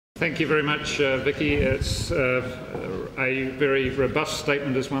Thank you very much, Vicky. It's a very robust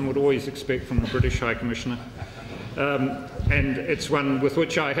statement, as one would always expect from a British High Commissioner. And it's one with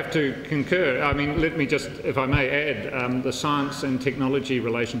which I have to concur. I mean, let me just, if I may add, the science and technology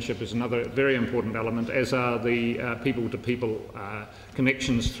relationship is another very important element, as are the people-to-people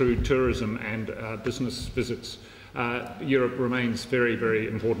connections through tourism and business visits. Europe remains very, very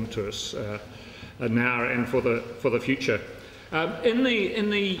important to us now and for the future. In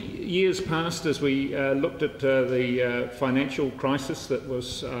the years past, as we looked at the financial crisis that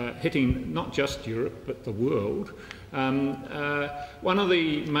was hitting not just Europe but the world, one of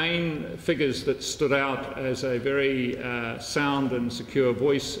the main figures that stood out as a very sound and secure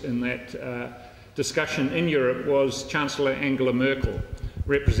voice in that discussion in Europe was Chancellor Angela Merkel,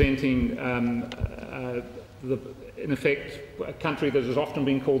 representing in effect, a country that has often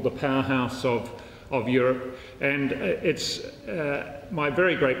been called the powerhouse of Europe, and it's my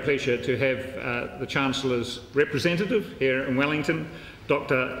very great pleasure to have the Chancellor's representative here in Wellington,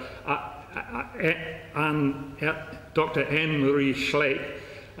 Dr. Anne-Marie Schleich,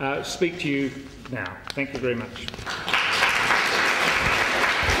 speak to you now. Thank you very much.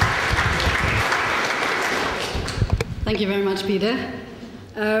 Thank you very much, Peter.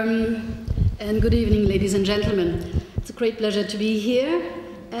 And good evening, ladies and gentlemen. It's a great pleasure to be here.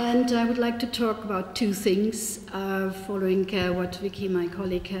 And I would like to talk about two things, following what Vicky, my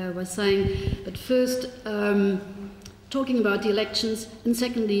colleague, was saying. But first, talking about the elections, and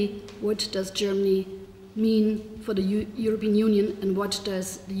secondly, what does Germany mean for the European Union, and what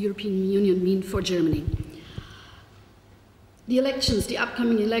does the European Union mean for Germany? The elections, the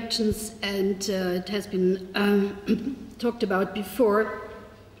upcoming elections, and it has been talked about before,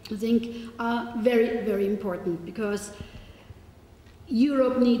 I think are very, very important, because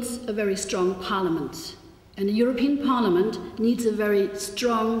Europe needs a very strong parliament, and the European Parliament needs a very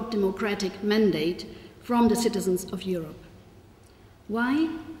strong democratic mandate from the citizens of Europe. Why?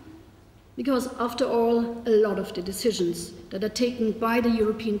 Because, after all, a lot of the decisions that are taken by the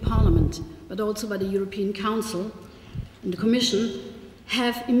European Parliament, but also by the European Council and the Commission,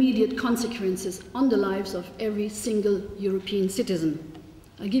 have immediate consequences on the lives of every single European citizen.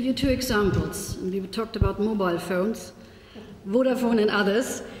 I'll give you two examples, and we talked about mobile phones, Vodafone and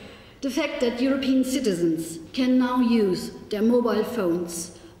others. The fact that European citizens can now use their mobile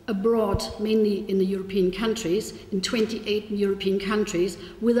phones abroad, mainly in the European countries, in 28 European countries,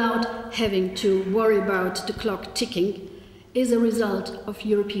 without having to worry about the clock ticking, is a result of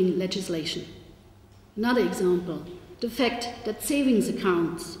European legislation. Another example, the fact that savings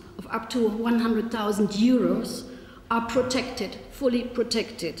accounts of up to 100,000 euros are protected, fully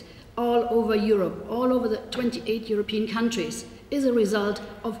protected, all over Europe, all over the 28 European countries, is a result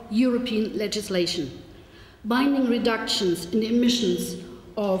of European legislation. Binding reductions in the emissions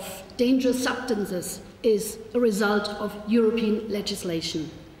of dangerous substances is a result of European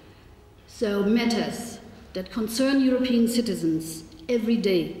legislation. So matters that concern European citizens every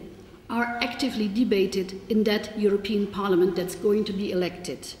day are actively debated in that European Parliament that's going to be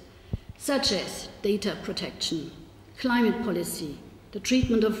elected, such as data protection, climate policy, the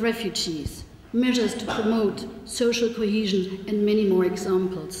treatment of refugees, measures to promote social cohesion, and many more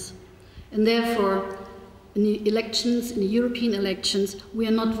examples. And therefore, in the elections, in the European elections, we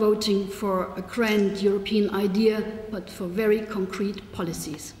are not voting for a grand European idea, but for very concrete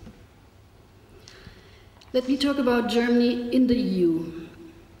policies. Let me talk about Germany in the EU.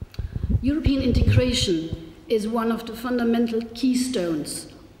 European integration is one of the fundamental keystones,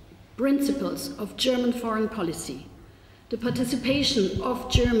 principles of German foreign policy. The participation of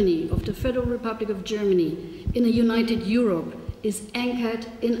Germany, of the Federal Republic of Germany, in a united Europe is anchored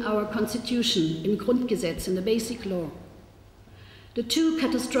in our constitution, in Grundgesetz, in the basic law. The two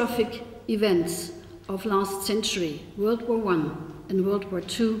catastrophic events of last century, World War I and World War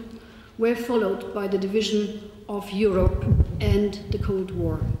II, were followed by the division of Europe and the Cold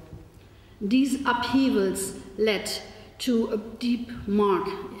War. These upheavals led to a deep mark,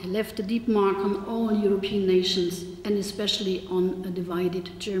 left a deep mark on all European nations, and especially on a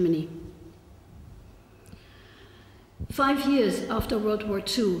divided Germany. 5 years after World War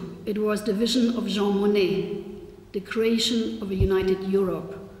II, it was the vision of Jean Monnet, the creation of a united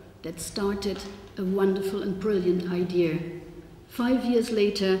Europe, that started a wonderful and brilliant idea. 5 years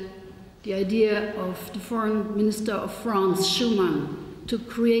later, the idea of the Foreign Minister of France, Schuman, to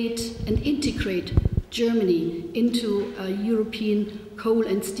create and integrate Germany into a European coal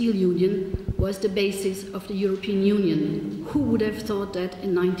and steel union was the basis of the European Union. Who would have thought that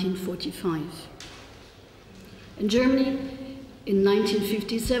in 1945? And Germany, in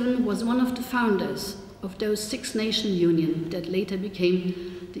 1957, was one of the founders of those Six-Nation Union that later became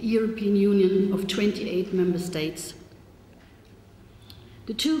the European Union of 28 member states.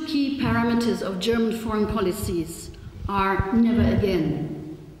 The two key parameters of German foreign policies are never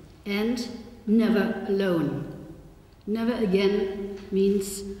again and never alone. Never again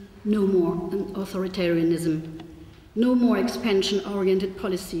means no more authoritarianism, no more expansion-oriented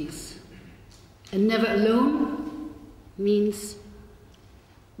policies. And never alone means,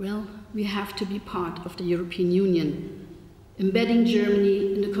 well, we have to be part of the European Union, embedding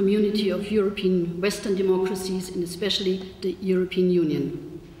Germany in the community of European Western democracies and especially the European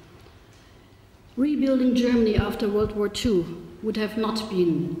Union. Rebuilding Germany after World War II would have not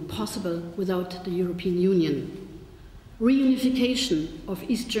been possible without the European Union. Reunification of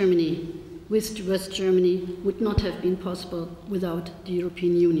East Germany with West Germany would not have been possible without the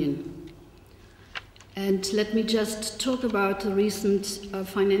European Union. And let me just talk about the recent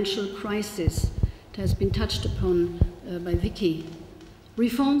financial crisis that has been touched upon by Vicky.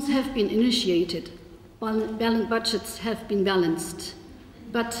 Reforms have been initiated, budgets have been balanced,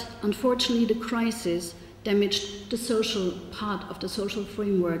 but unfortunately the crisis damaged the social part of the social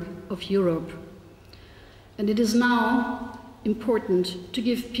framework of Europe. And it is now important to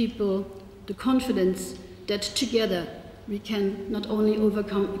give people the confidence that together we can not only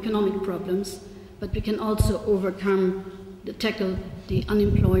overcome economic problems, but we can also tackle the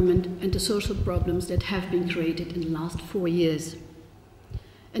unemployment and the social problems that have been created in the last 4 years.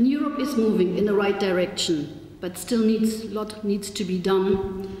 And Europe is moving in the right direction, but still a lot needs to be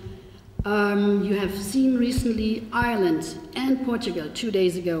done. You have seen recently Ireland and Portugal 2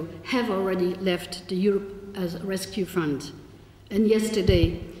 days ago have already left the Europe as a rescue fund. And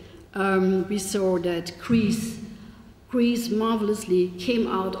yesterday we saw that Greece marvelously came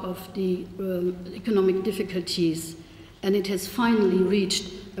out of the economic difficulties, and it has finally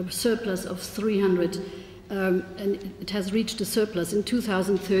reached a surplus of 300, and it has reached a surplus in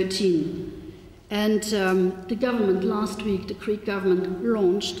 2013. And the government last week, the Greek government,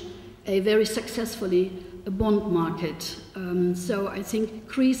 launched a very successfully a bond market. So I think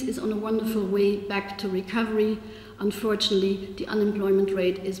Greece is on a wonderful way back to recovery. Unfortunately, the unemployment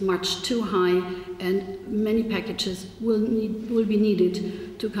rate is much too high, and many packages will be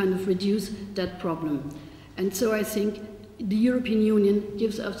needed to kind of reduce that problem. And so I think the European Union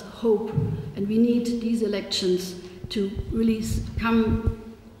gives us hope, and we need these elections to really come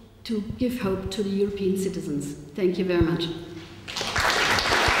to give hope to the European citizens. Thank you very much.